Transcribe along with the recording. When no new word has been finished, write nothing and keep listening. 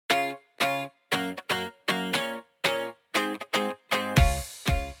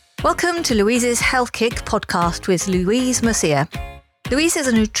Welcome to Louise's Health Kick podcast with Louise Mercier. Louise is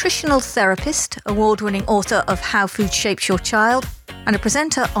a nutritional therapist, award-winning author of How Food Shapes Your Child, and a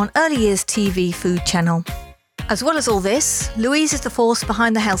presenter on Early Years TV Food Channel. As well as all this, Louise is the force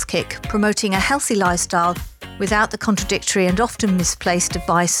behind the Health Kick, promoting a healthy lifestyle without the contradictory and often misplaced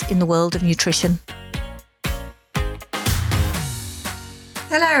advice in the world of nutrition.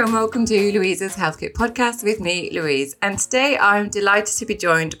 Hello and welcome to Louise's Health Kick podcast with me, Louise. And today I'm delighted to be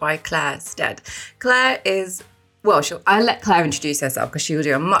joined by Clare Stead. Clare is, I'll let Clare introduce herself because she'll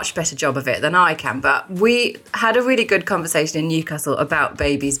do a much better job of it than I can. But we had a really good conversation in Newcastle about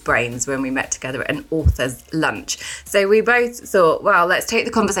babies' brains when we met together at an author's lunch. So we both thought, well, let's take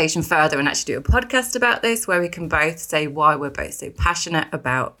the conversation further and actually do a podcast about this where we can both say why we're both so passionate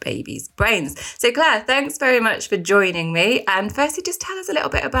about babies' brains. So Clare, thanks very much for joining me. And firstly, just tell us a little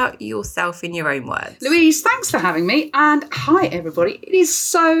bit about yourself in your own words. Louise, thanks for having me. And hi, everybody. It is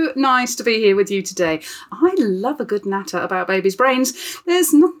so nice to be here with you today. I love a good natter about babies' brains.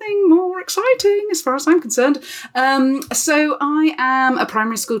 There's nothing more exciting as far as I'm concerned. So I am a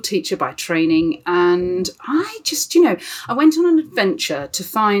primary school teacher by training, and I just, I went on an adventure to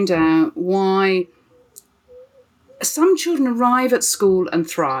find out why some children arrive at school and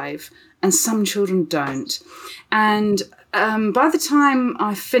thrive and some children don't. And by the time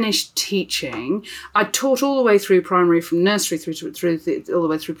I finished teaching, I taught all the way through primary, from nursery all the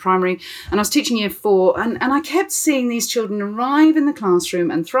way through primary, and I was teaching year 4, and I kept seeing these children arrive in the classroom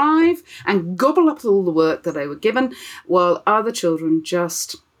and thrive and gobble up all the work that they were given, while other children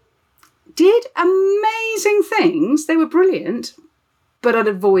just did amazing things. They were brilliant, but at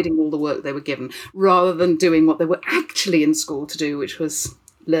avoiding all the work they were given, rather than doing what they were actually in school to do, which was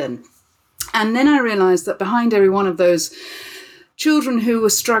learn. And then I realised that behind every one of those children who were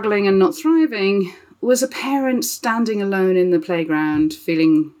struggling and not thriving was a parent standing alone in the playground,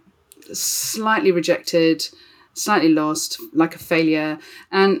 feeling slightly rejected, slightly lost, like a failure,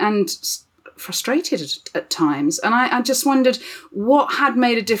 and frustrated at times. And I just wondered what had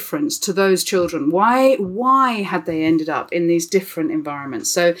made a difference to those children. Why had they ended up in these different environments?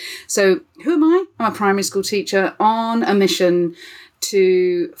 So who am I? I'm a primary school teacher on a mission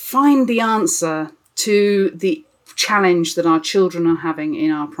to find the answer to the challenge that our children are having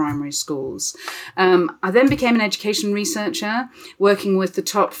in our primary schools. I then became an education researcher, working with the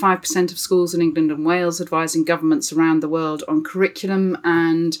top 5% of schools in England and Wales, advising governments around the world on curriculum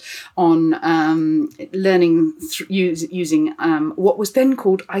and on learning using what was then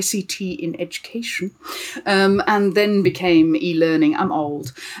called ICT in education, and then became e-learning. I'm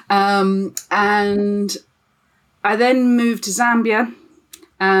old. And I then moved to Zambia,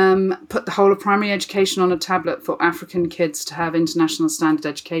 put the whole of primary education on a tablet for African kids to have international standard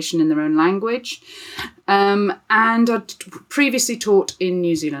education in their own language. And I'd previously taught in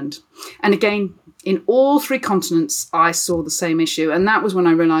New Zealand. And again, in all 3 continents, I saw the same issue. And that was when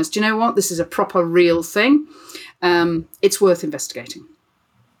I realised, you know what, this is a proper real thing. It's worth investigating.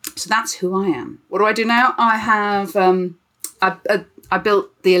 So that's who I am. What do I do now? I have... I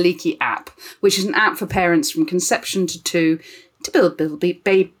built the Aliki app, which is an app for parents from conception to 2 to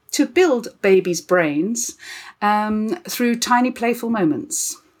build babies' brains through tiny playful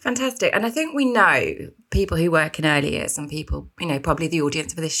moments. Fantastic. And I think we know, people who work in early years and people, probably the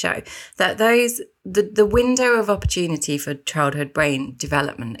audience for this show, that the window of opportunity for childhood brain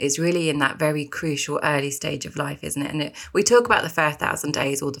development is really in that very crucial early stage of life, isn't it? And we talk about the first 1,000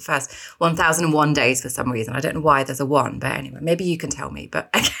 days or the first 1,001 days for some reason. I don't know why there's a 1, but anyway, maybe you can tell me, but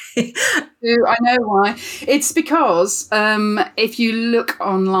okay. I know why. It's because if you look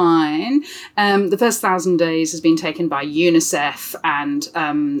online, the first 1,000 days has been taken by UNICEF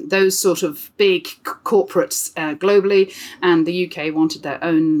and those sort of big corporates globally, and the UK wanted their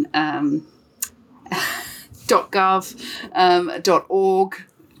own .gov, .org,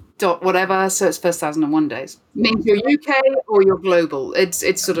 whatever, so it's first 1,001 days. It means you're UK or you're global.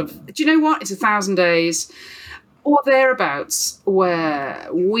 It's sort of, do you know what? It's 1,000 days or thereabouts where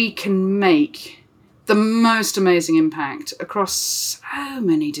we can make the most amazing impact across so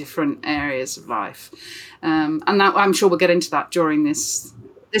many different areas of life. And that, I'm sure we'll get into that during this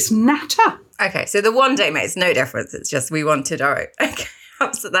natter. Okay, so the 1 day makes no difference. It's just we wanted our own. Okay,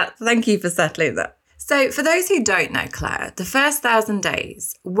 so that. Thank you for settling that. So for those who don't know, Clare, the first 1,000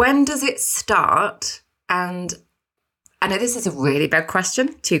 days, when does it start? And I know this is a really big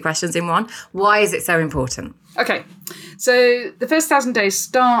question, 2 questions in one. Why is it so important? Okay, so the first 1,000 days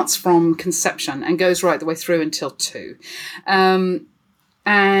starts from conception and goes right the way through until 2.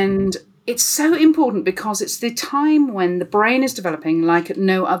 And it's so important because it's the time when the brain is developing like at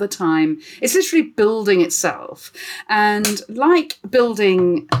no other time. It's literally building itself. And like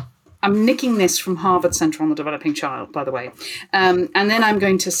building I'm nicking this from Harvard Centre on the Developing Child, by the way. And then I'm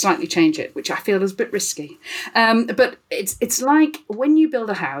going to slightly change it, which I feel is a bit risky. But it's like when you build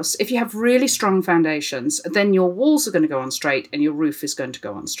a house, if you have really strong foundations, then your walls are going to go on straight and your roof is going to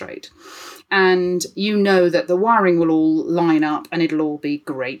go on straight. And you know that the wiring will all line up and it'll all be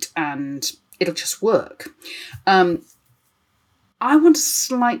great and it'll just work. I want to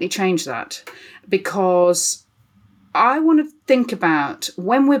slightly change that because I want to think about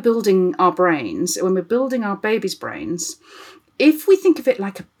when we're building our brains, when we're building our baby's brains, if we think of it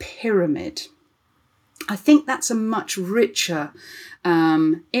like a pyramid, I think that's a much richer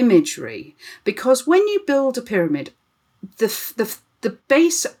imagery, because when you build a pyramid, the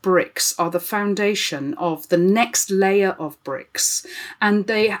base bricks are the foundation of the next layer of bricks, and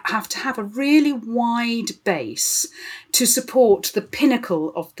they have to have a really wide base to support the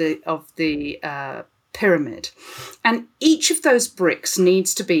pinnacle of the pyramid. And each of those bricks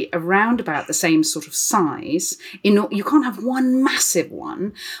needs to be around about the same sort of size. You can't have one massive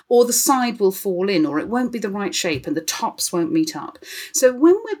one, or the side will fall in, or it won't be the right shape and the tops won't meet up. So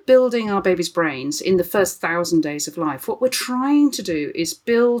when we're building our baby's brains in the first 1,000 days of life, what we're trying to do is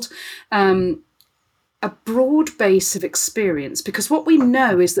build a broad base of experience, because what we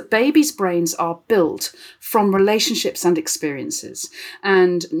know is that babies' brains are built from relationships and experiences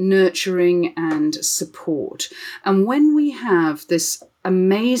and nurturing and support. And when we have this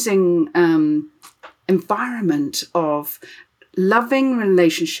amazing environment of loving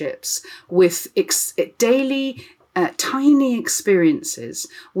relationships with daily tiny experiences,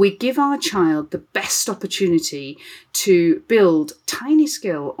 we give our child the best opportunity to build tiny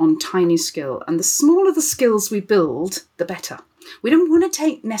skill on tiny skill. And the smaller the skills we build, the better. We don't want to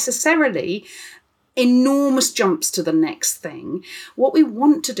take necessarily enormous jumps to the next thing. What we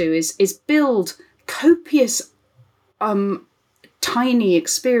want to do is build copious tiny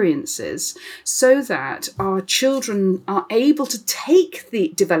experiences so that our children are able to take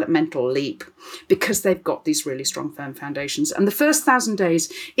the developmental leap because they've got these really strong, firm foundations. And the first 1,000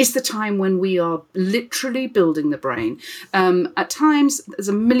 days is the time when we are literally building the brain. At times, there's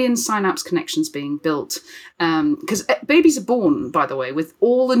a million synapse connections being built, because babies are born, by the way, with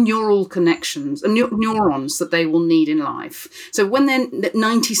all the neural connections and neurons that they will need in life. So when they're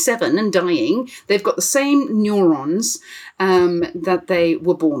 97 and dying, they've got the same neurons that they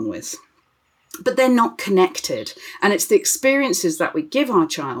were born with. But they're not connected. And it's the experiences that we give our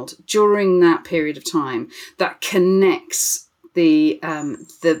child during that period of time that connects the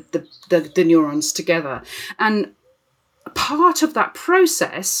neurons together. And part of that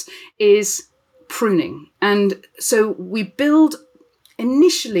process is pruning. And so we build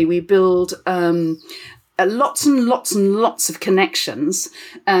lots and lots and lots of connections.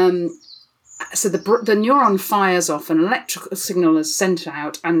 So the neuron fires off, an electrical signal is sent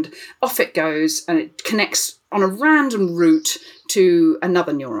out, and off it goes, and it connects on a random route to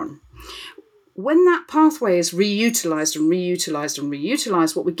another neuron. When that pathway is reutilised and reutilised and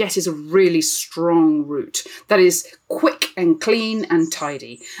reutilised, what we get is a really strong route that is quick and clean and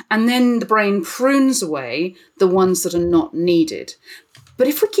tidy. And then the brain prunes away the ones that are not needed. But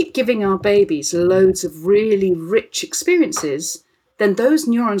if we keep giving our babies loads of really rich experiences, then those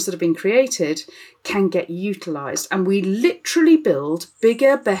neurons that have been created can get utilised. And we literally build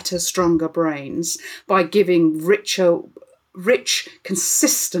bigger, better, stronger brains by giving rich,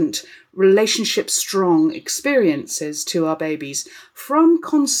 consistent, relationship-strong experiences to our babies from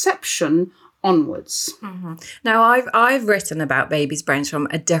conception onwards. Mm-hmm. Now, I've written about babies' brains from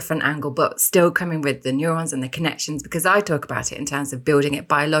a different angle, but still coming with the neurons and the connections, because I talk about it in terms of building it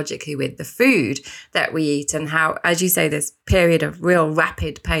biologically with the food that we eat, and how, as you say, this period of real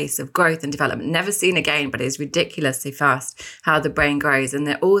rapid pace of growth and development, never seen again, but is ridiculously fast how the brain grows, and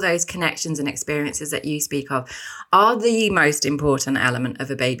that all those connections and experiences that you speak of are the most important element of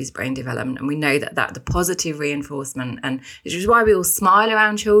a baby's brain development. And we know that the positive reinforcement, and which is why we all smile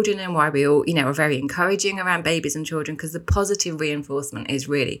around children and why we all are very encouraging around babies and children, because the positive reinforcement is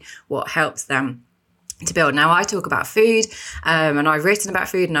really what helps them to build. Now, I talk about food, and I've written about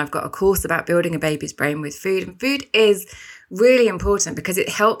food, and I've got a course about building a baby's brain with food. And food is really important because it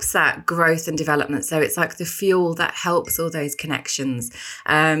helps that growth and development. So it's like the fuel that helps all those connections.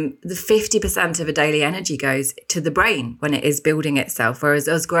 The 50% of a daily energy goes to the brain when it is building itself, whereas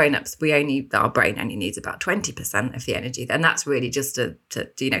us grown-ups, our brain only needs about 20% of the energy, and that's really just to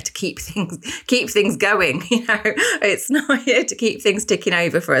keep things going. It's not here to keep things ticking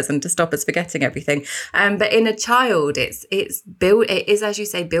over for us and to stop us forgetting everything. But in a child, it is, as you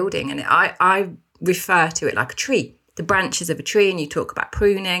say, building, and I refer to it like a tree. the branches of a tree, and you talk about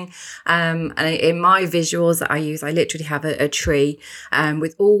pruning. And in my visuals that I use, I literally have a tree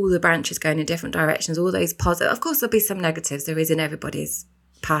with all the branches going in different directions, all those positive. Of course, there'll be some negatives. There is in everybody's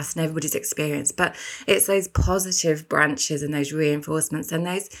past and everybody's experience, but it's those positive branches and those reinforcements and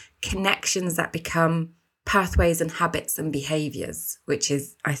those connections that become pathways and habits and behaviours, which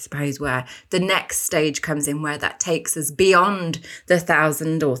is, I suppose, where the next stage comes in, where that takes us beyond the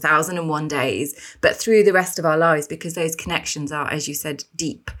 1,000 or 1,001 days, but through the rest of our lives, because those connections are, as you said,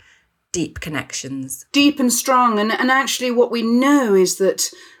 deep connections. Deep and strong. And actually what we know is that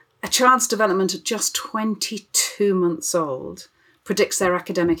a child's development at just 22 months old predicts their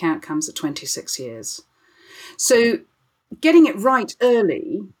academic outcomes at 26 years. So getting it right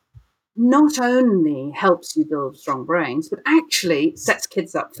early not only helps you build strong brains, but actually sets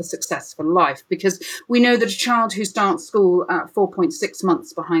kids up for success for life, because we know that a child who starts school at 4.6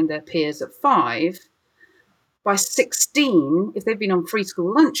 months behind their peers at 5, by 16, if they've been on free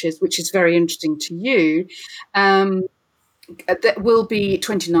school lunches, which is very interesting to you, that will be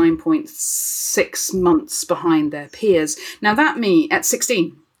 29.6 months behind their peers. Now, at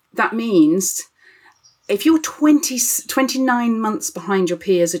 16, that means if you're 29 months behind your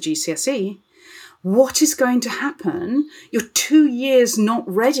peers at GCSE, what is going to happen? You're 2 years not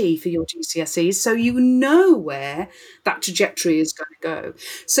ready for your GCSEs, so you know where that trajectory is going to go.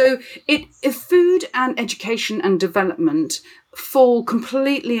 So if food and education and development fall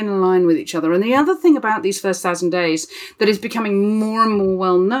completely in line with each other. And the other thing about these first 1,000 days that is becoming more and more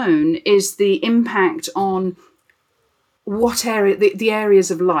well known is the impact on what area, the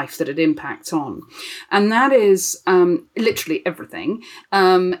areas of life that it impacts on. And that is literally everything.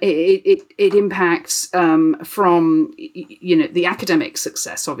 It impacts from, the academic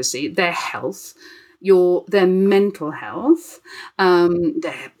success, obviously, their health, their mental health,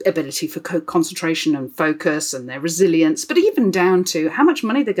 their ability for concentration and focus and their resilience, but even down to how much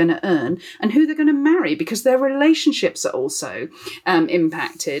money they're going to earn and who they're going to marry, because their relationships are also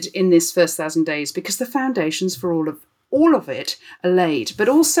impacted in this first 1,000 days, because the foundations for all of it are laid. But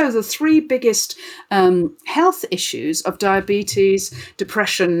also the three biggest health issues of diabetes,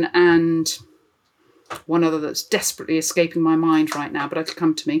 depression, and one other that's desperately escaping my mind right now, but it'll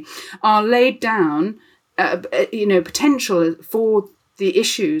come to me, are laid down, potential for the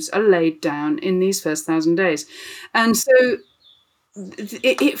issues are laid down in these first 1,000 days. And so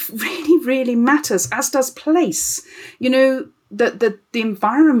it really, really matters, as does place. The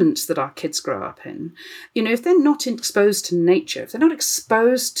environments that our kids grow up in, if they're not exposed to nature, if they're not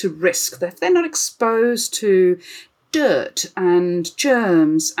exposed to risk, if they're not exposed to dirt and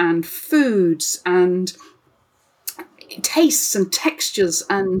germs and foods and tastes and textures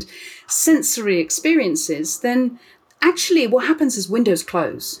and sensory experiences, then actually what happens is windows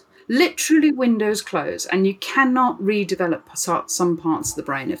close. Literally windows close, and you cannot redevelop some parts of the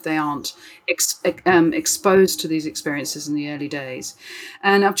brain if they aren't exposed to these experiences in the early days.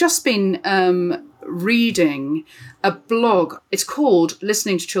 And I've just been reading a blog. It's called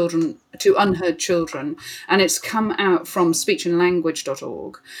Listening to Unheard Children, and it's come out from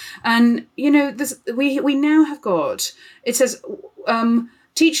speechandlanguage.org. And, we now have got, it says,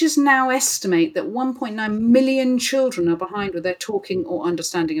 teachers now estimate that 1.9 million children are behind with their talking or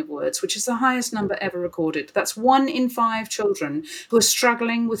understanding of words, which is the highest number ever recorded. That's 1 in 5 children who are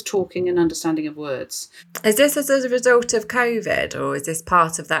struggling with talking and understanding of words. Is this as a result of COVID, or is this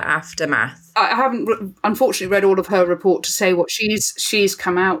part of that aftermath? I haven't, unfortunately, read all of her report to say what she's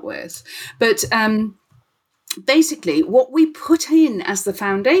come out with. But basically, what we put in as the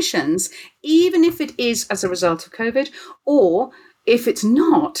foundations, even if it is as a result of COVID, or if it's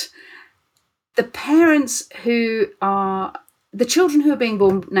not, the children who are being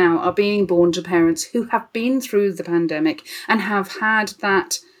born now are being born to parents who have been through the pandemic and have had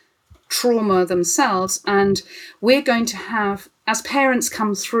that trauma themselves. And we're going to have, as parents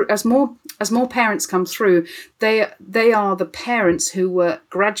come through, as more parents come through, they are the parents who were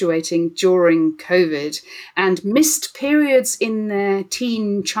graduating during COVID and missed periods in their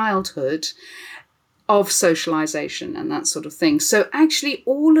teen childhood of socialization and that sort of thing. So actually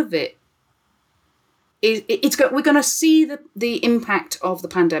all of it we're going to see the impact of the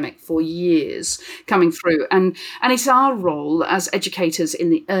pandemic for years coming through, and it's our role as educators in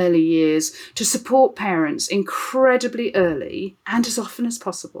the early years to support parents incredibly early and as often as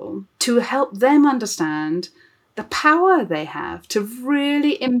possible to help them understand the power they have to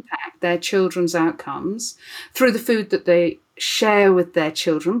really impact their children's outcomes through the food that they share with their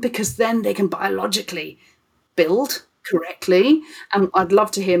children, because then they can biologically build correctly. And I'd love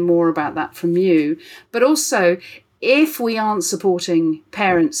to hear more about that from you. But also, if we aren't supporting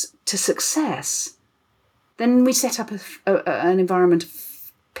parents to success, then we set up an environment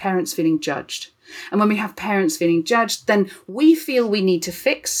of parents feeling judged. And when we have parents feeling judged, then we feel we need to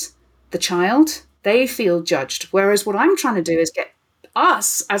fix the child. They feel judged. Whereas what I'm trying to do is get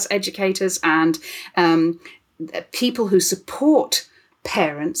us as educators and people who support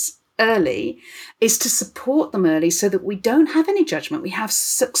parents early, is to support them early so that we don't have any judgment. We have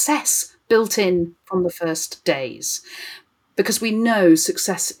success built in from the first days. Because we know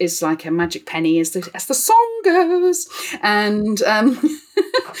success is like a magic penny, as the song goes, and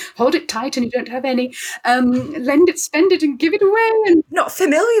hold it tight and you don't have any. Lend it, spend it, and give it away. And not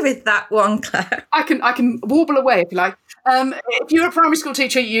familiar with that one, Claire. I can warble away if you like. If you're a primary school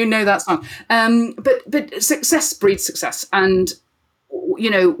teacher, you know that song. But success breeds success, and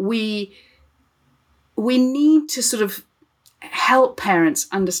we need to sort of help parents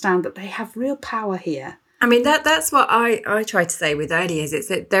understand that they have real power here. I mean, that's what I try to say with early years. It's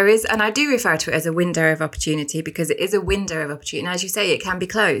that there is, and I do refer to it as a window of opportunity, because it is a window of opportunity. And as you say, it can be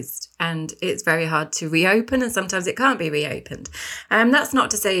closed and it's very hard to reopen, and sometimes it can't be reopened. That's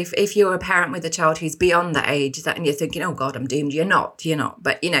not to say if you're a parent with a child who's beyond that age and you're thinking, oh God, I'm doomed. You're not.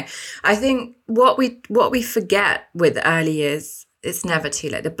 But, I think what we forget with early years, it's never too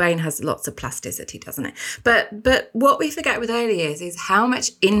late. The brain has lots of plasticity, doesn't it? But what we forget with early years is how much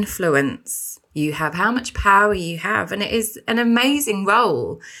influence you have, how much power you have. And it is an amazing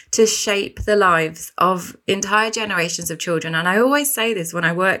role to shape the lives of entire generations of children. And I always say this when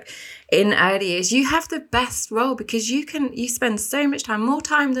I work in early years, you have the best role, because you spend so much time, more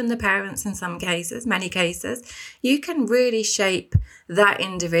time than the parents in some cases, many cases. You can really shape that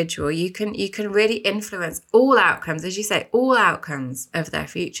individual. You can really influence all outcomes, as you say, all outcomes of their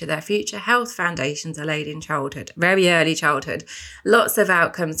future. Their future health foundations are laid in childhood, very early childhood. Lots of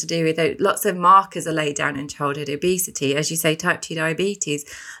outcomes to do with it. Lots of markers are laid down in childhood. Obesity, as you say, type 2 diabetes,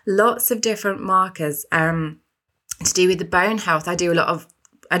 lots of different markers to do with the bone health. I do a lot of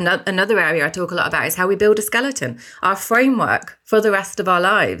Another area I talk a lot about is how we build a skeleton. Our framework for the rest of our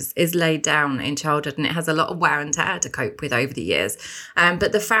lives is laid down in childhood, and it has a lot of wear and tear to cope with over the years.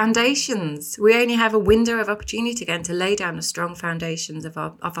 But the foundations, we only have a window of opportunity again to lay down the strong foundations of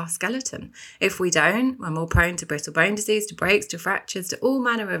our skeleton. If we don't, we're more prone to brittle bone disease, to breaks, to fractures, to all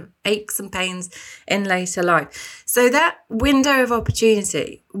manner of aches and pains in later life. So that window of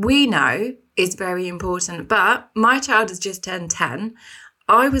opportunity, we know, is very important. But my child has just turned 10.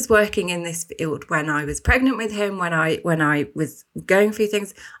 I was working in this field when I was pregnant with him, when I was going through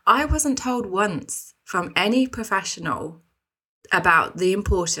things. I wasn't told once from any professional about the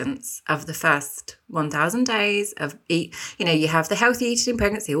importance of the first 1,000 days of you have the healthy eating in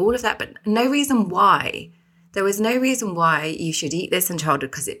pregnancy, all of that, but no reason why. There was no reason why you should eat this in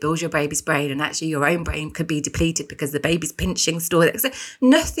childhood, because it builds your baby's brain, and actually your own brain could be depleted because the baby's pinching store. So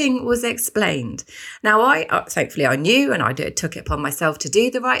nothing was explained. Now, thankfully I knew, and I took it upon myself to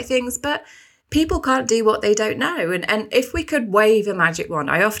do the right things, but people can't do what they don't know. And if we could wave a magic wand,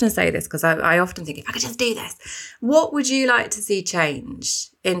 I often say this because I often think, if I could just do this, what would you like to see change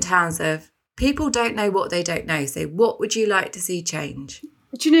in terms of people don't know what they don't know? So what would you like to see change?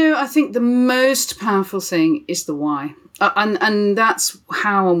 But I think the most powerful thing is the why. And that's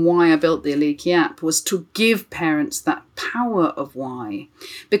how and why I built the Aliki app, was to give parents that power of why.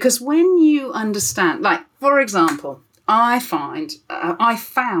 Because when you understand, like, for example, I found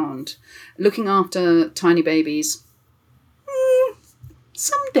looking after tiny babies,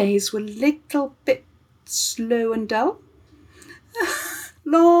 some days were a little bit slow and dull.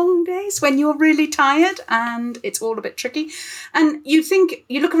 Long days when you're really tired and it's all a bit tricky. And you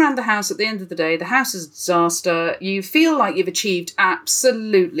look around the house at the end of the day, the house is a disaster. You feel like you've achieved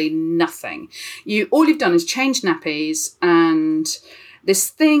absolutely nothing. All you've done is change nappies, and this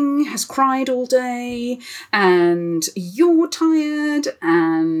thing has cried all day, and you're tired,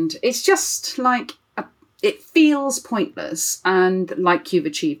 and it's just like it feels pointless and like you've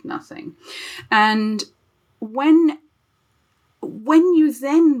achieved nothing. And when you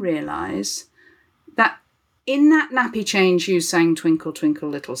then realise that in that nappy change you sang Twinkle, Twinkle,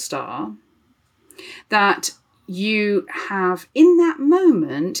 Little Star, that you have in that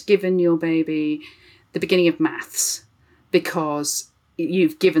moment given your baby the beginning of maths, because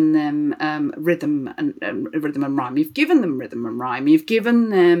you've given them rhythm and rhyme. You've given them rhythm and rhyme. You've given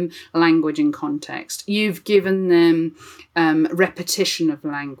them language and context. You've given them repetition of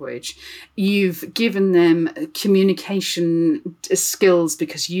language. You've given them communication skills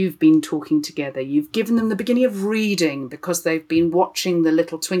because you've been talking together. You've given them the beginning of reading because they've been watching the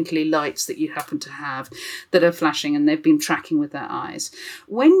little twinkly lights that you happen to have that are flashing, and they've been tracking with their eyes.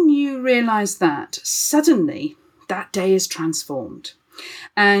 When you realise that, suddenly that day is transformed.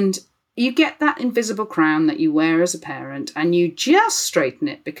 And, you get that invisible crown that you wear as a parent and you just straighten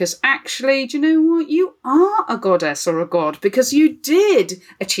it because actually, do you know what? You are a goddess or a god because you did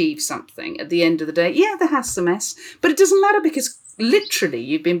achieve something at the end of the day. Yeah, there has some mess, but it doesn't matter because literally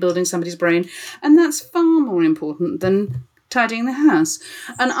you've been building somebody's brain, and that's far more important than tidying the house.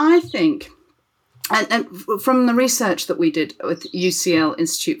 And I think... And from the research that we did with UCL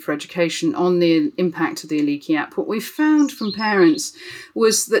Institute for Education on the impact of the Aliki app, what we found from parents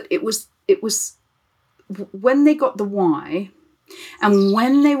was that it was when they got the why and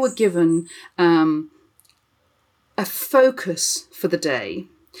when they were given a focus for the day,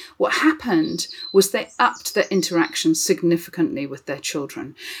 what happened was they upped their interactions significantly with their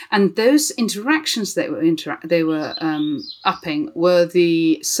children. And those interactions that they were upping were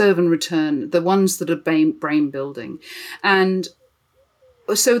the serve and return, the ones that are brain building. And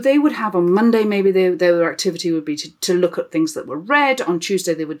so they would have on Monday, maybe their activity would be to look at things that were read. On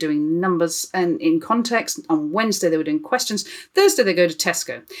Tuesday, they were doing numbers and in context. On Wednesday, they were doing questions. Thursday, they go to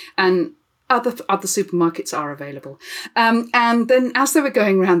Tesco. And other supermarkets are available. And then as they were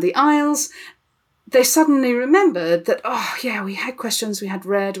going around the aisles, they suddenly remembered that, oh, yeah, we had questions, we had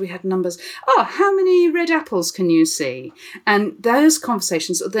red, we had numbers. Oh, how many red apples can you see? And those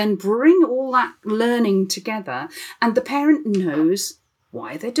conversations then bring all that learning together, and the parent knows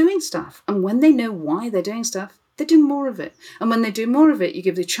why they're doing stuff. And when they know why they're doing stuff, they do more of it. And when they do more of it, you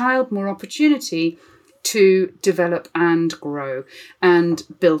give the child more opportunity to develop and grow and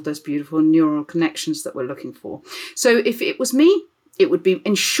build those beautiful neural connections that we're looking for. So if it was me, it would be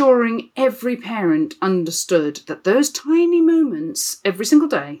ensuring every parent understood that those tiny moments every single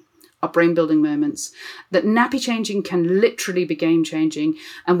day are brain building moments, that nappy changing can literally be game changing.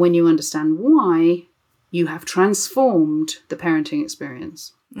 And when you understand why, you have transformed the parenting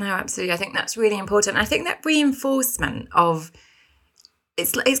experience. No, absolutely. I think that's really important. I think that reinforcement of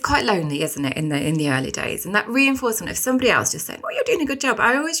it's quite lonely, isn't it, in the early days? And that reinforcement of somebody else just saying, "Oh, you're doing a good job."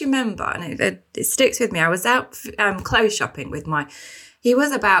 I always remember, and it sticks with me. I was out clothes shopping with he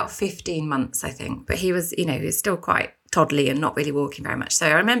was about 15 months, I think, but he was still quite toddly and not really walking very much. So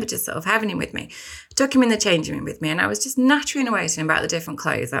I remember just sort of having him with me. I took him in the changing room with me, and I was just nattering away to him about the different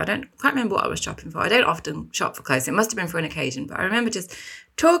clothes. I don't quite remember what I was shopping for. I don't often shop for clothes. It must have been for an occasion, but I remember just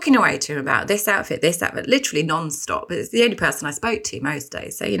talking away to him about this outfit, literally non-stop. But it's the only person I spoke to most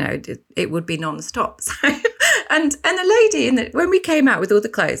days, so it would be non-stop. So, and the lady when we came out with all the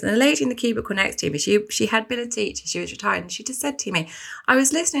clothes, and the lady in the cubicle next to me, she had been a teacher, she was retired, and she just said to me, "I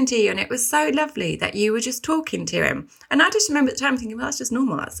was listening to you, and it was so lovely that you were just talking to him." And I just remember at the time thinking, well, that's just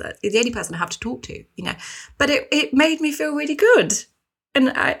normal. That's the only person I have to talk to, But it made me feel really good,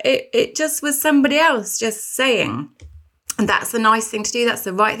 and it just was somebody else just saying. And that's the nice thing to do. That's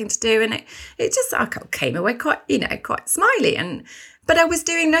the right thing to do. And it just, I came away quite smiley. But I was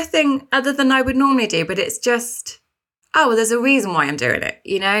doing nothing other than I would normally do. But it's just, there's a reason why I'm doing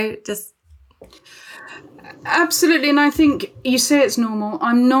it, just. Absolutely. And I think you say it's normal.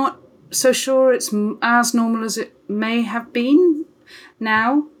 I'm not so sure it's as normal as it may have been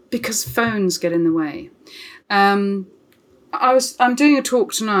now because phones get in the way. I'm doing a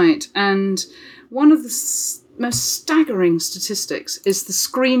talk tonight, and one of the most staggering statistics is the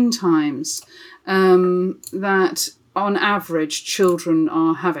screen times that on average children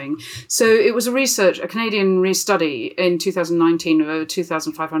are having. So it was a Canadian study in 2019 of over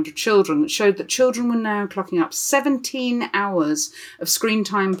 2,500 children that showed that children were now clocking up 17 hours of screen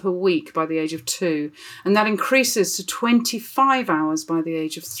time per week by the age of 2, and that increases to 25 hours by the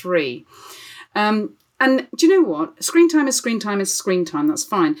age of 3. And do you know what? Screen time is screen time is screen time. That's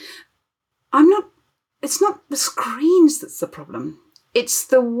fine. It's not the screens that's the problem. It's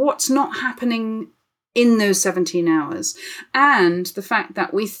what's not happening in those 17 hours. And the fact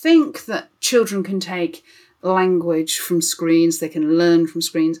that we think that children can take language from screens, they can learn from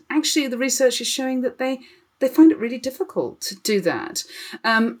screens. Actually, the research is showing that they find it really difficult to do that.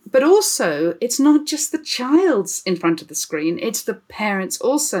 But also, it's not just the child's in front of the screen, it's the parents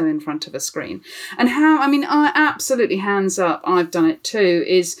also in front of a screen. And I absolutely hands up, I've done it too,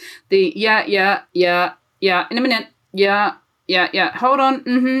 is the yeah, in a minute, yeah, hold on,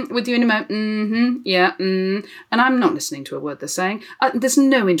 with you in a moment, yeah, and I'm not listening to a word they're saying. There's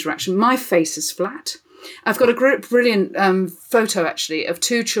no interaction. My face is flat. I've got a brilliant photo, actually, of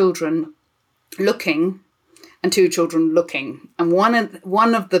two children looking and two children looking. And one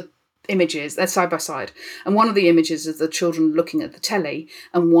of the images, they're side by side, and one of the images is the children looking at the telly,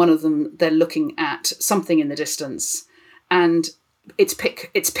 and one of them, they're looking at something in the distance. And it's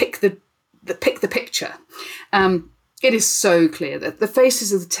pick the picture. It is so clear that the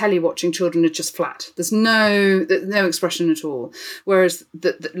faces of the telly watching children are just flat. There's no expression at all. Whereas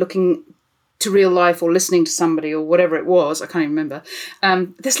looking to real life or listening to somebody or whatever it was, I can't even remember,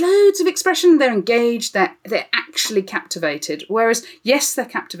 there's loads of expression. They're engaged. They're actually captivated. Whereas, yes, they're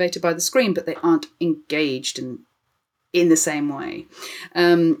captivated by the screen, but they aren't engaged in the same way.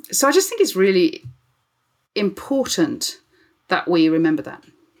 So I just think it's really important that we remember that.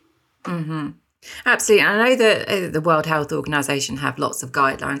 Mm-hmm. Absolutely. And I know that the World Health Organization have lots of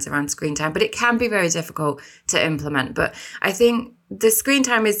guidelines around screen time, but it can be very difficult to implement. But I think the screen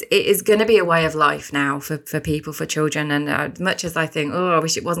time is going to be a way of life now for people, for children. And as much as I think, I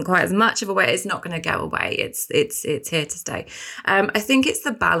wish it wasn't quite as much of a way, it's not going to go away. It's here to stay. I think it's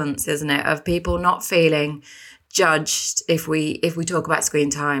the balance, isn't it, of people not feeling judged if we talk about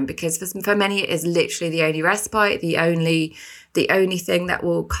screen time, because for many it is literally the only respite, the only thing that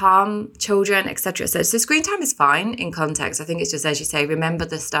will calm children, etc. So screen time is fine in context. I think it's just, as you say, remember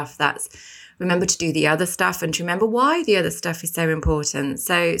to do the other stuff and to remember why the other stuff is so important.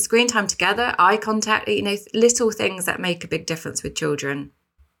 So screen time together, eye contact, little things that make a big difference with children.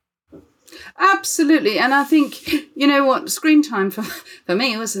 Absolutely. And I think, screen time for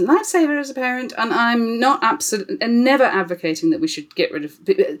me was a lifesaver as a parent, and I'm not never advocating that we should get rid of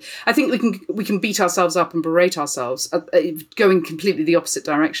it. I think we can beat ourselves up and berate ourselves going completely the opposite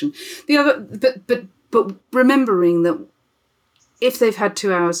direction. But remembering that if they've had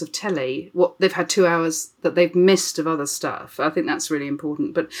 2 hours of telly, they've had 2 hours that they've missed of other stuff. I think that's really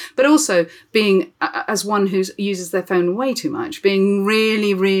important. But also being, as one who uses their phone way too much, being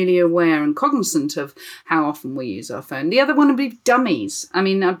really, really aware and cognizant of how often we use our phone. The other one would be dummies. I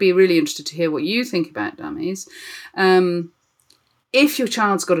mean, I'd be really interested to hear what you think about dummies. If your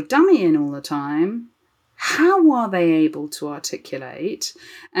child's got a dummy in all the time, how are they able to articulate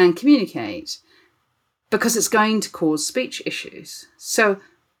and communicate? Because it's going to cause speech issues. So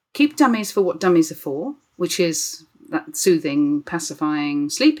keep dummies for what dummies are for, which is that soothing, pacifying,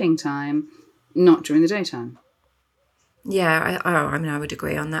 sleeping time, not during the daytime. Yeah, I would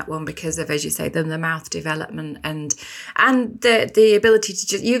agree on that one because of, as you say, the mouth development and the ability to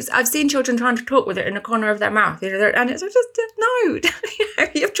just I've seen children trying to talk with it in the corner of their mouth, and it's just no,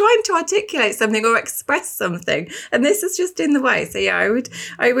 you're trying to articulate something or express something, and this is just in the way. So yeah,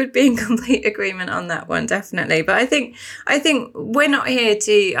 I would be in complete agreement on that one, definitely. But I think we're not here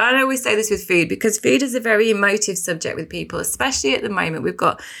to. I always say this with food, because food is a very emotive subject with people, especially at the moment.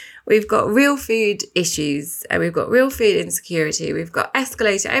 We've got real food issues, we've got real food insecurity, we've got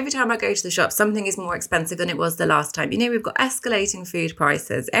escalating. Every time I go to the shop, something is more expensive than it was the last time. We've got escalating food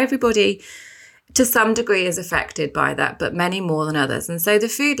prices. Everybody, to some degree, is affected by that, but many more than others. And so the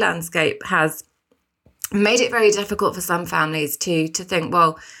food landscape has made it very difficult for some families to think,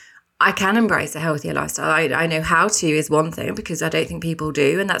 well, I can embrace a healthier lifestyle. I know how to is one thing, because I don't think people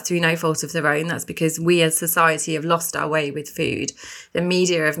do. And that's through no fault of their own. That's because we as society have lost our way with food. The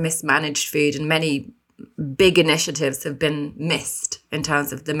media have mismanaged food, and many big initiatives have been missed in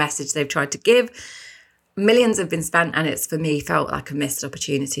terms of the message they've tried to give. Millions have been spent, and it's, for me, felt like a missed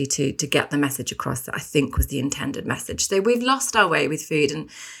opportunity to get the message across that I think was the intended message. So we've lost our way with food,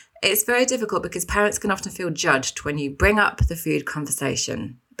 and it's very difficult because parents can often feel judged when you bring up the food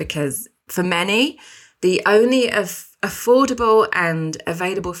conversation. Because for many, the only affordable and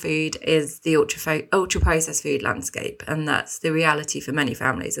available food is the ultra-processed food landscape. And that's the reality for many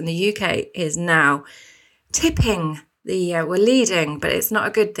families. And the UK is now tipping we're leading, but it's not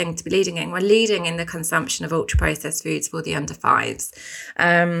a good thing to be leading in. We're leading in the consumption of ultra-processed foods for the under fives.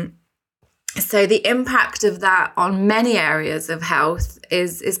 So the impact of that on many areas of health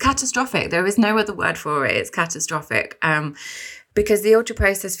is catastrophic. There is no other word for it. It's catastrophic. Because the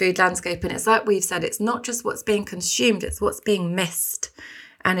ultra-processed food landscape, and it's like we've said, it's not just what's being consumed, it's what's being missed.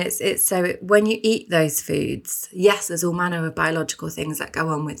 And it's so when you eat those foods, yes, there's all manner of biological things that go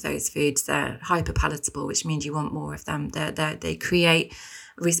on with those foods. They're hyperpalatable, which means you want more of them. They create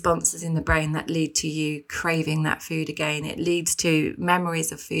responses in the brain that lead to you craving that food again. It leads to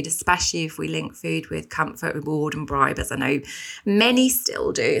memories of food, especially if we link food with comfort, reward and bribe, as I know many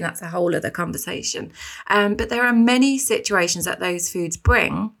still do, and that's a whole other conversation. But there are many situations that those foods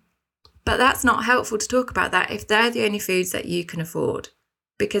bring, but that's not helpful to talk about that if they're the only foods that you can afford,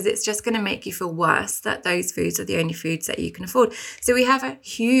 because it's just going to make you feel worse that those foods are the only foods that you can afford. So we have a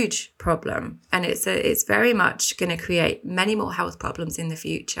huge problem, and it's very much going to create many more health problems in the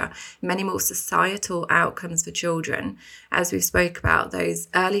future, many more societal outcomes for children, as we've spoke about, those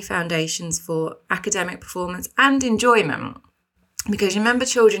early foundations for academic performance and enjoyment. Because remember,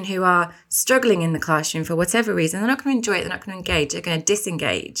 children who are struggling in the classroom for whatever reason, they're not going to enjoy it, they're not going to engage, they're going to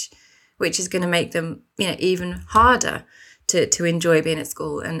disengage. which is going to make them, even harder to enjoy being at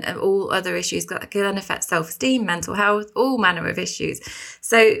school, and all other issues that can affect self-esteem, mental health, all manner of issues.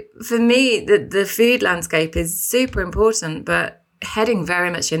 So for me, the food landscape is super important, but heading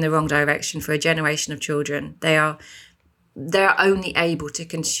very much in the wrong direction for a generation of children. They're only able to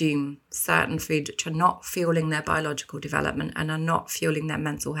consume certain foods which are not fueling their biological development and are not fueling their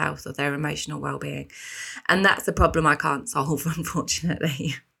mental health or their emotional well-being. And that's a problem I can't solve,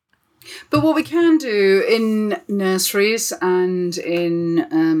 unfortunately. But what we can do in nurseries and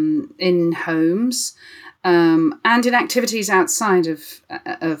in homes and in activities outside of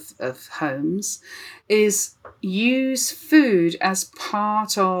homes is use food as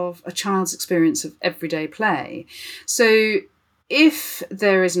part of a child's experience of everyday play. So if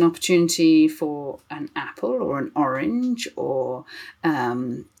there is an opportunity for an apple or an orange or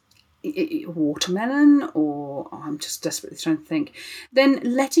watermelon, or I'm just desperately trying to think, then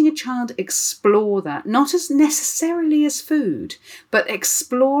letting a child explore that, not as necessarily as food, but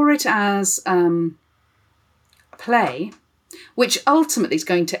explore it as play, which ultimately is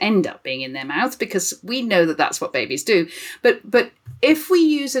going to end up being in their mouth, because we know that that's what babies do. But if we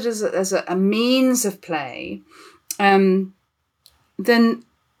use it as a means of play, then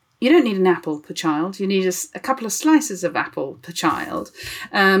you don't need an apple per child. You need a couple of slices of apple per child,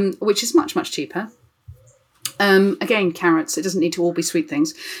 which is much, much cheaper. Again, carrots, it doesn't need to all be sweet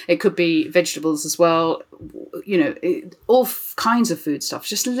things. It could be vegetables as well, all kinds of food stuff.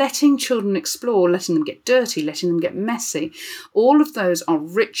 Just letting children explore, letting them get dirty, letting them get messy. All of those are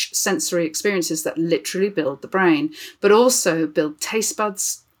rich sensory experiences that literally build the brain, but also build taste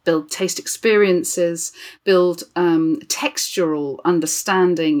buds, build taste experiences, build textural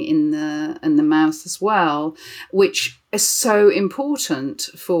understanding in the mouth as well, which is so important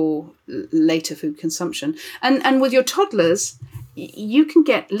for later food consumption. And with your toddlers, you can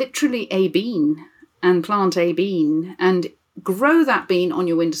get literally a bean and plant a bean and grow that bean on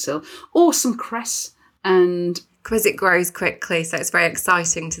your windowsill, or some cress, and because it grows quickly, so it's very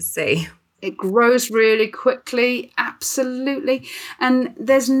exciting to see. It grows really quickly, absolutely. And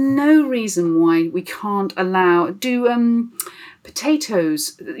there's no reason why we can't do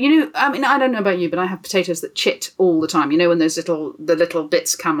potatoes. I don't know about you, but I have potatoes that chit all the time. When those the little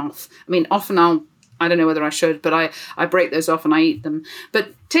bits come off. Often I don't know whether I should, but I break those off and I eat them.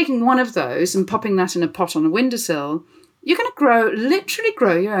 But taking one of those and popping that in a pot on a windowsill, you're going to literally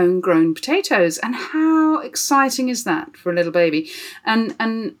grow your own grown potatoes. And how exciting is that for a little baby?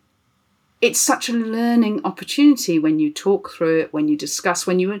 And it's such a learning opportunity when you talk through it, when you discuss,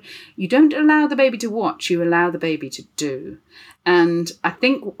 when you don't allow the baby to watch, you allow the baby to do. And I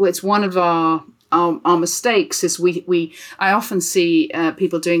think it's one of our mistakes is I often see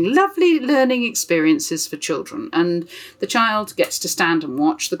people doing lovely learning experiences for children, and the child gets to stand and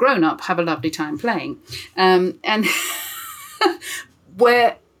watch the grown-up have a lovely time playing. And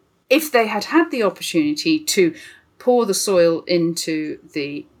where if they had the opportunity to pour the soil into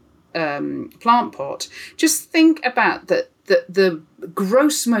the plant pot, just think about the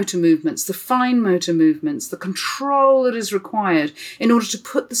gross motor movements, the fine motor movements, the control that is required in order to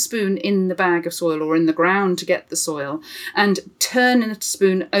put the spoon in the bag of soil or in the ground to get the soil and turn the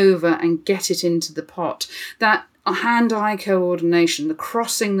spoon over and get it into the pot. That hand-eye coordination, the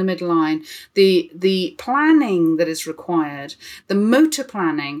crossing the midline, the planning that is required, the motor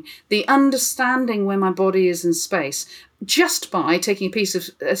planning, the understanding where my body is in space, just by taking a piece of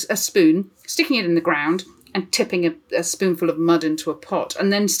a spoon, sticking it in the ground and tipping a spoonful of mud into a pot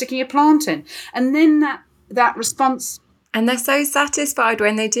and then sticking a plant in. And then that response. And they're so satisfied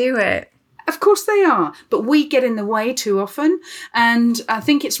when they do it. Of course they are, but we get in the way too often. And I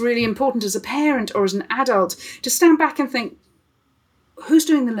think it's really important as a parent or as an adult to stand back and think, who's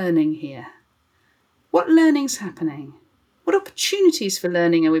doing the learning here? What learning's happening? What opportunities for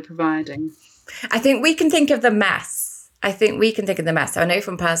learning are we providing? I think we can think of the mess. I know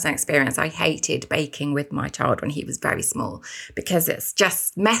from personal experience, I hated baking with my child when he was very small because it's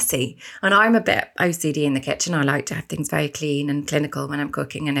just messy. And I'm a bit OCD in the kitchen. I like to have things very clean and clinical when I'm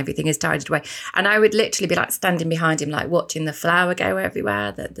cooking and everything is tidied away. And I would literally be like standing behind him, like watching the flour go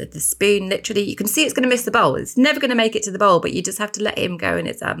everywhere, the spoon, literally. You can see it's going to miss the bowl. It's never going to make it to the bowl, but you just have to let him go. And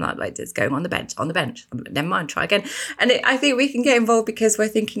it's like it's going on the bench. Never mind, try again. And I think we can get involved because we're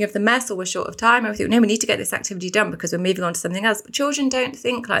thinking of the mess or we're short of time. Or we think, no, we need to get this activity done because we're moving on to something else. But children don't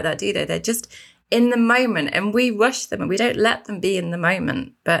think like that, do they? They're just in the moment, and we rush them and we don't let them be in the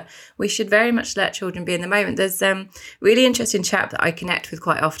moment, but we should very much let children be in the moment. There's a really interesting chap that I connect with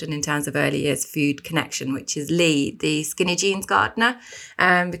quite often in terms of early years food connection, which is Lee, the skinny jeans gardener,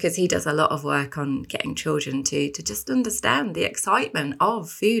 because he does a lot of work on getting children to just understand the excitement of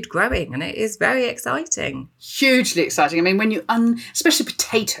food growing, and it is very exciting. Hugely exciting. I mean, when you, especially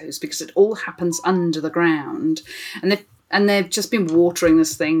potatoes, because it all happens under the ground, and they've just been watering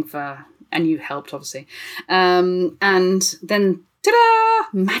this thing for... And you helped, obviously. And then, ta-da!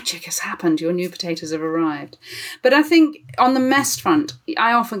 Magic has happened. Your new potatoes have arrived. But I think on the mess front,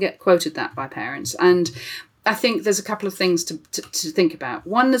 I often get quoted that by parents. And I think there's a couple of things to think about.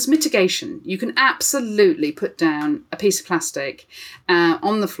 One, there's mitigation. You can absolutely put down a piece of plastic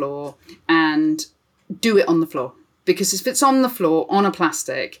on the floor and do it on the floor. Because if it's on the floor, on a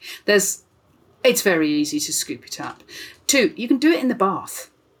plastic, it's very easy to scoop it up. Two, you can do it in the bath.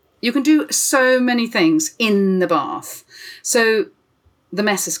 You can do so many things in the bath. So the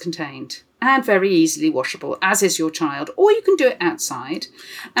mess is contained and very easily washable, as is your child. Or you can do it outside.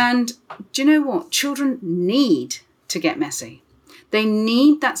 And do you know what? Children need to get messy. They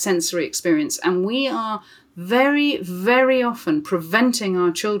need that sensory experience. And we are very, very often preventing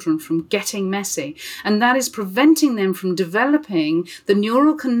our children from getting messy. And that is preventing them from developing the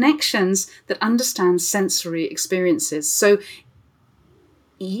neural connections that understand sensory experiences. So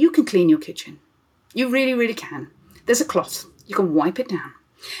you can clean your kitchen. You really, really can. There's a cloth. You can wipe it down.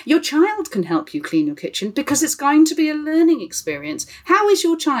 Your child can help you clean your kitchen because it's going to be a learning experience. How is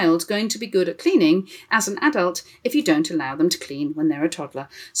your child going to be good at cleaning as an adult if you don't allow them to clean when they're a toddler?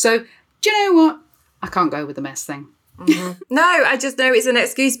 So, do you know what? I can't go with the mess thing. Mm-hmm. No, I just know it's an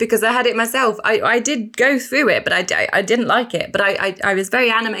excuse because I had it myself. I did go through it, but I didn't like it. But I was very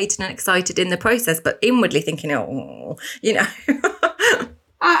animated and excited in the process, but inwardly thinking, oh, you know.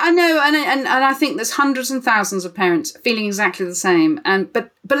 I know, and I think there's hundreds and thousands of parents feeling exactly the same.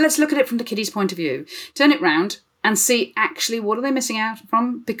 But let's look at it from the kiddie's point of view. Turn it round and see actually what are they missing out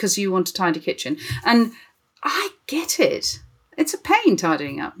from because you want a tidy kitchen. And I get it. It's a pain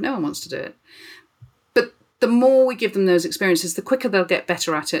tidying up. No one wants to do it. But the more we give them those experiences, the quicker they'll get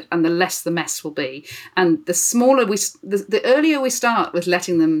better at it and the less the mess will be. And the smaller the earlier we start with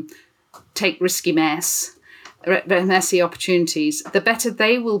letting them take risky messy opportunities, the better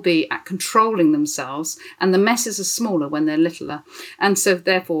they will be at controlling themselves, and the messes are smaller when they're littler. And so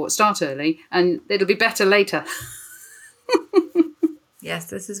therefore start early and it'll be better later.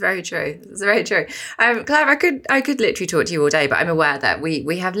 Yes, this is very true. This is very true. Claire, I could literally talk to you all day, but I'm aware that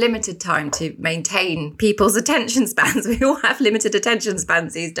we have limited time to maintain people's attention spans. We all have limited attention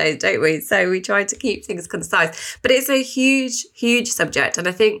spans these days, don't we? So we try to keep things concise. But it's a huge, huge subject. And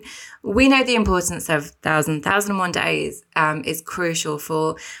I think we know the importance of 1,001 days is crucial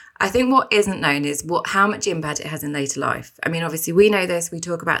for... I think what isn't known is how much impact it has in later life. I mean, obviously we know this, we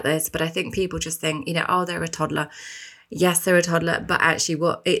talk about this, but I think people just think, oh, they're a toddler. Yes, they're a toddler, but actually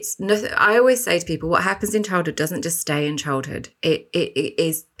I always say to people, what happens in childhood doesn't just stay in childhood. It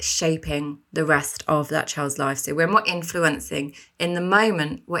is shaping the rest of that child's life. So when we're influencing in the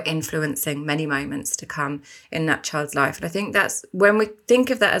moment, we're influencing many moments to come in that child's life. And I think that's when we think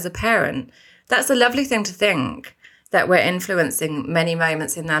of that as a parent, that's a lovely thing to think, that we're influencing many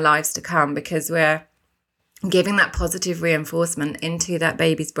moments in their lives to come because we're giving that positive reinforcement into that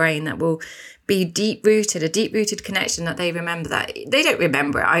baby's brain that will be a deep-rooted connection that they remember. That they don't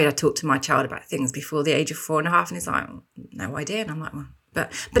remember it. I talked to my child about things before the age of 4.5 and he's like, no idea. And I'm like, well,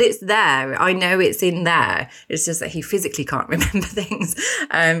 but it's there. I know it's in there. It's just that he physically can't remember things.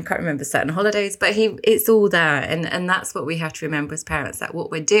 Can't remember certain holidays, but it's all there. And that's what we have to remember as parents, that what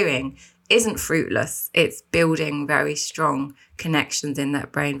we're doing isn't fruitless. It's building very strong connections in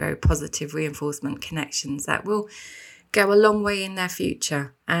that brain, very positive reinforcement connections that will go a long way in their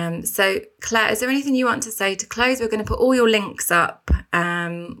future. So Claire, is there anything you want to say to close? We're going to put all your links up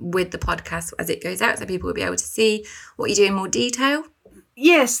with the podcast as it goes out so people will be able to see what you do in more detail.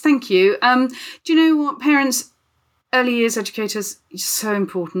 Yes, thank you. Do you know what, parents, early years educators, is so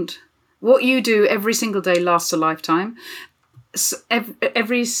important. What you do every single day lasts a lifetime. So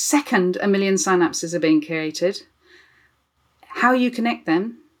every second, 1 million synapses are being created. How you connect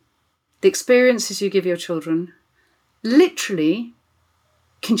them, the experiences you give your children, literally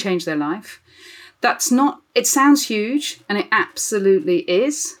can change their life. It sounds huge, and it absolutely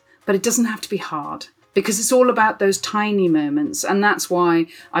is, but it doesn't have to be hard because it's all about those tiny moments. And that's why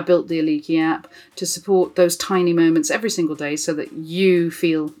I built the Aliki app, to support those tiny moments every single day so that you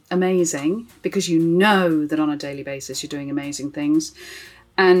feel amazing because you know that on a daily basis you're doing amazing things.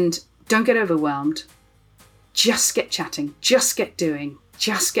 And don't get overwhelmed. Just get chatting, just get doing,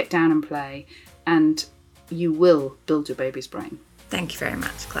 just get down and play. and you will build your baby's brain. Thank you very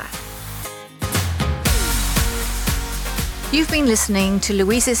much, Claire. You've been listening to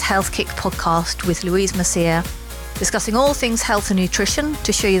Louise's Health Kick podcast with Louise Mercier, discussing all things health and nutrition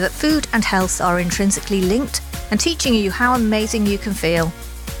to show you that food and health are intrinsically linked and teaching you how amazing you can feel.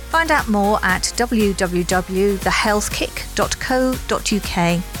 Find out more at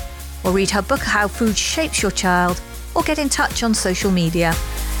www.thehealthkick.co.uk or read her book How Food Shapes Your Child, or get in touch on social media.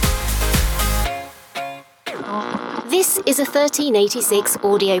 This is a 1386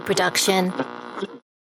 audio production.